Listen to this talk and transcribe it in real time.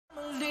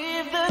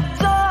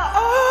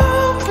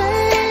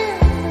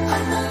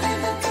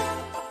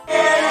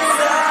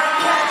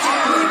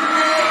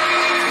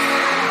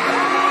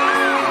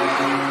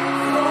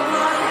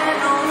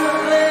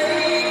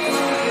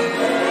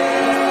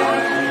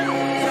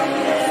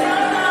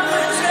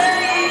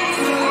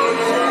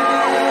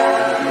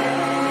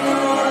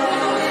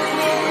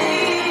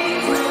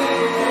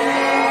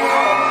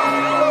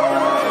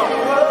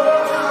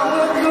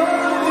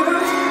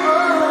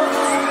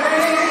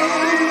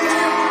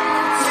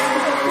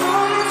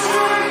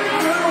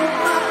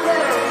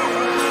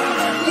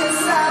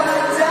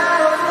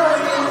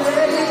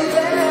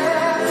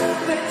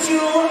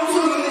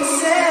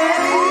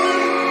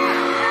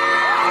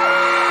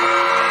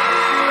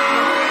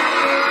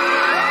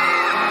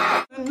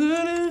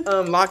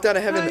Locked Out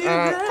of Heaven.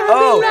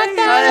 Locked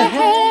Out of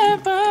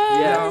Heaven.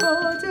 Yeah.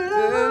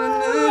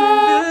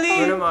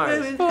 Bruno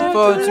Mars.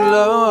 For too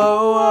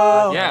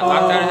long. Yeah,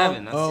 Locked Out of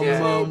Heaven. That's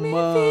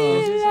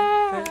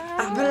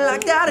I've been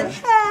locked out of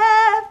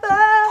heaven.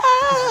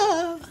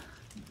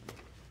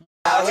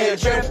 Out here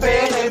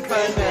dripping in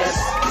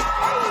finesse.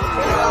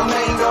 It don't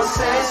make no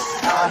sense.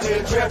 Out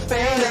here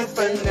dripping in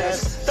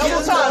finesse.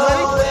 Double time,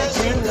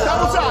 lady.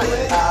 Double time.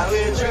 Out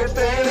here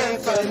dripping in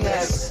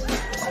finesse.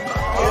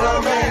 It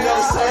don't make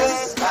no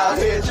sense. Out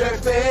here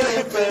dripping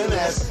in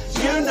finesse.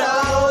 You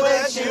know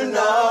that you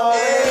know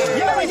it.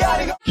 Yeah, we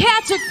gotta go.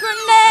 Catch a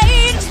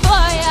grenade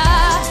for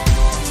ya.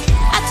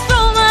 I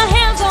throw my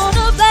hands on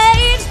a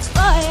blade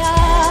for ya.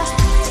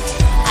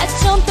 I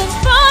jump in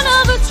front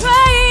of a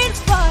train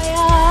for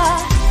ya.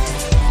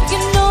 You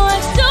know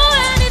I'd do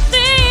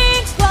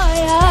anything for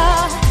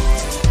ya.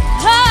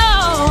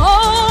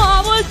 Oh, I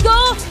would go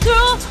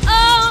through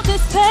all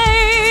this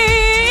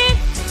pain.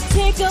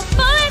 Take a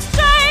bullet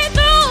straight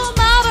through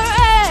my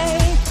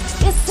brain.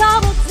 Yes, I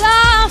will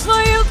die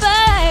for you,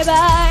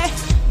 baby.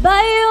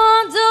 But you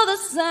won't do the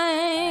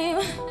same.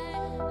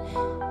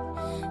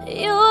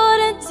 You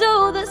wouldn't do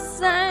the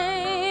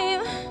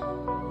same.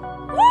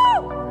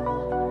 Woo!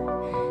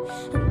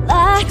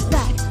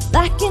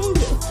 Black and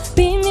blue.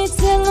 Beat me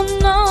till I'm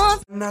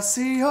not. When I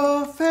see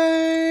your face,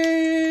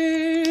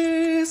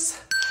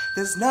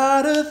 there's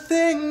not a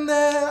thing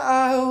that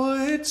I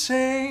would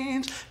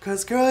change.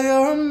 'Cause girl,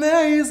 you're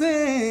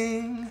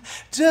amazing,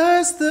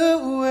 just the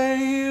way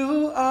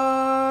you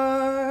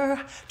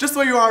are. Just the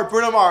way you are,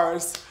 Bruno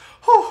Mars.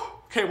 Whew.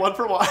 Okay, 1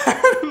 for 1.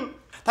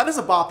 That is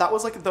a bop. That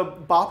was like the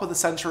bop of the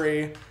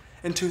century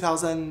in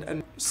 2000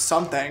 and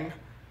something.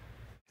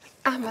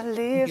 I'ma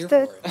leave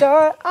the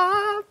door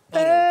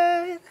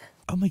open.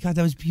 Oh my God,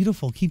 that was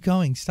beautiful. Keep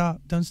going.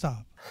 Stop. Don't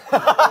stop.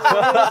 Leave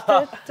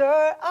the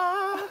door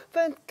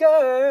open,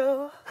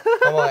 girl.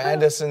 Come on,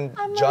 Anderson,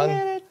 John.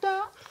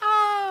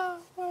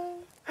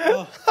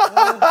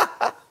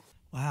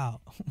 Wow.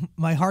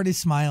 My heart is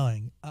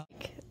smiling.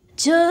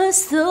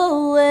 Just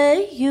the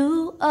way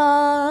you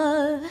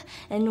are.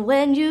 And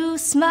when you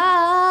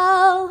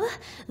smile,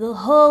 the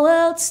whole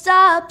world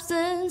stops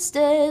and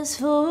stares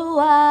for a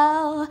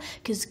while.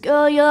 'Cause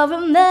girl, you're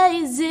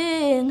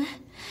amazing,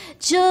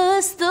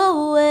 just the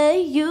way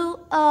you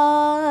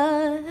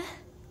are.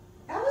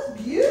 That was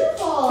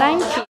beautiful.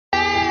 Thank you.